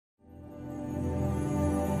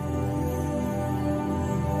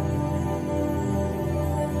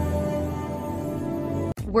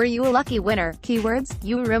Were you a lucky winner? Keywords,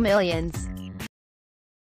 EuroMillions.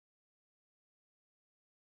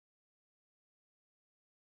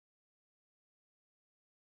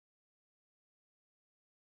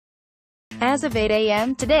 As of 8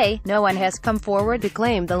 a.m. today, no one has come forward to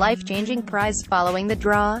claim the life-changing prize following the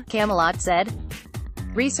draw, Camelot said.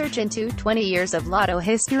 Research into 20 years of lotto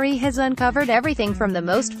history has uncovered everything from the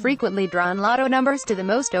most frequently drawn lotto numbers to the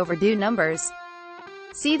most overdue numbers.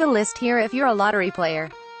 See the list here if you're a lottery player.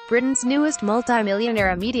 Britain's newest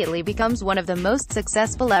multimillionaire immediately becomes one of the most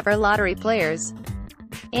successful ever lottery players.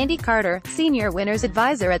 Andy Carter, senior winners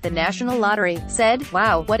advisor at the National Lottery, said,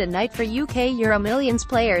 "Wow, what a night for UK EuroMillions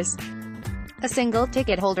players. A single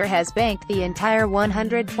ticket holder has banked the entire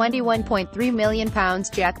 £121.3 million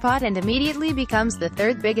jackpot and immediately becomes the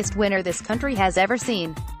third biggest winner this country has ever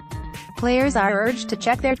seen. Players are urged to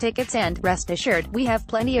check their tickets and, rest assured, we have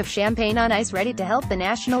plenty of champagne on ice ready to help the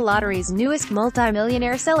National Lottery's newest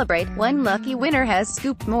multimillionaire celebrate. One lucky winner has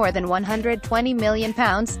scooped more than £120 million.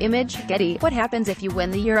 Image, Getty. What happens if you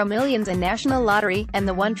win the EuroMillions and National Lottery? And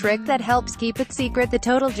the one trick that helps keep it secret: the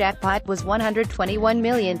total jackpot was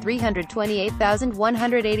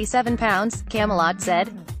 £121,328,187, Camelot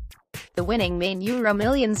said. The winning main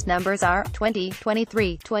EuroMillions numbers are 20,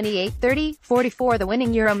 23, 28, 30, 44. The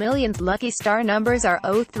winning EuroMillions lucky star numbers are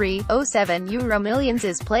 03, 07. EuroMillions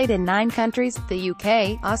is played in 9 countries: the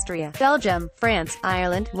UK, Austria, Belgium, France,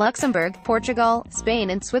 Ireland, Luxembourg, Portugal, Spain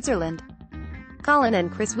and Switzerland. Colin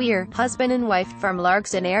and Chris Weir, husband and wife, from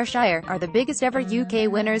Largs in Ayrshire, are the biggest ever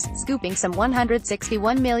UK winners, scooping some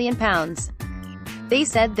 £161 million. They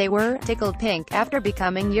said they were tickled pink after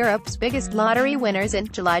becoming Europe's biggest lottery winners in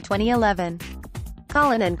July 2011.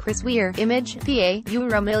 Colin and Chris Weir, Image, PA,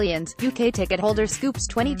 EuroMillions, UK ticket holder scoops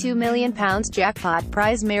 £22 million jackpot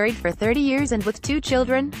prize. Married for 30 years and with 2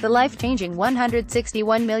 children, the life-changing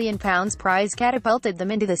 £161 million prize catapulted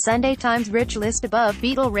them into the Sunday Times rich list above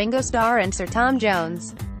Beatle Ringo Starr and Sir Tom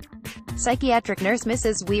Jones. Psychiatric nurse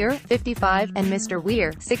Mrs. Weir, 55, and Mr.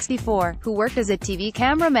 Weir, 64, who worked as a TV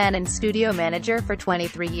cameraman and studio manager for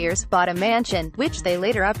 23 years, bought a mansion, which they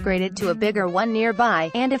later upgraded to a bigger one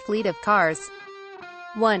nearby, and a fleet of cars.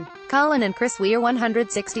 1. Colin and Chris Weir,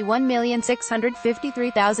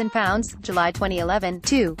 £161,653,000, July 2011.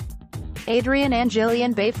 2. Adrian and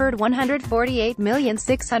Gillian Bayford,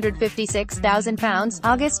 £148,656,000,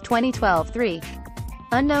 August 2012. 3.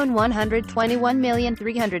 Unknown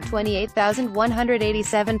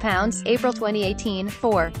 £121,328,187, April 2018.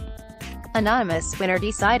 4. Anonymous winner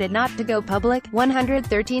decided not to go public,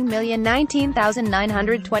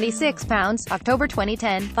 £113,019,926, October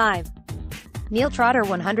 2010. 5. Neil Trotter,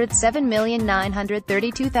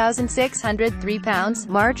 £107,932,603,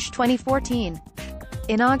 March 2014.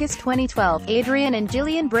 In August 2012, Adrian and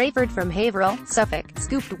Gillian Brayford from Haverhill, Suffolk,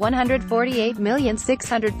 scooped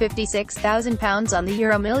 £148,656,000 on the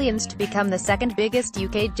EuroMillions to become the second biggest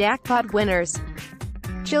UK jackpot winners.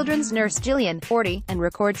 Children's nurse Gillian, 40, and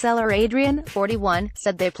record seller Adrian, 41,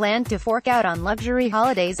 said they planned to fork out on luxury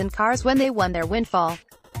holidays and cars when they won their windfall.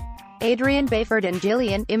 Adrian Bayford and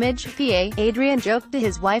Gillian, Image, PA. Adrian joked to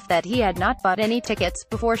his wife that he had not bought any tickets,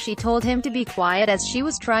 before she told him to be quiet as she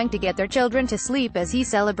was trying to get their children to sleep as he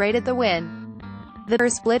celebrated the win. The pair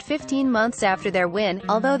split 15 months after their win,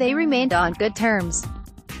 although they remained on good terms.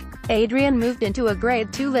 Adrian moved into a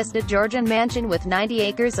Grade 2 listed Georgian mansion with 90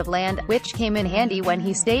 acres of land, which came in handy when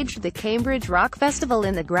he staged the Cambridge Rock Festival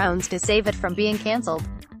in the grounds to save it from being cancelled.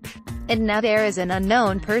 And now there is an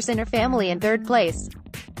unknown person or family in third place.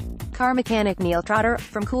 Car mechanic Neil Trotter,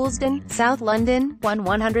 from Coulsdon, South London, won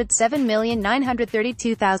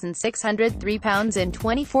 £107,932,603 in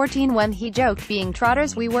 2014 when he joked, "Being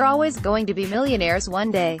Trotters, we were always going to be millionaires one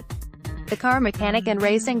day." The car mechanic and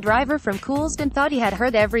racing driver from Coulsdon thought he had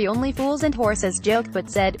heard every Only Fools and Horses joke but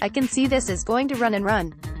said, "I can see this is going to run and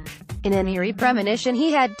run." In an eerie premonition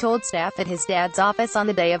he had told staff at his dad's office on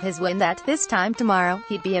the day of his win that, this time tomorrow,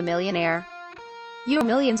 he'd be a millionaire.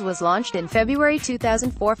 EuroMillions was launched in February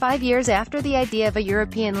 2004, 5 years after the idea of a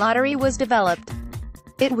European lottery was developed.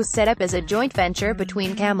 It was set up as a joint venture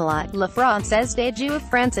between Camelot, La Française des Jeux of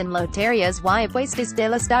France and Loterías y Apuestas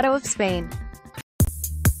del Estado of Spain.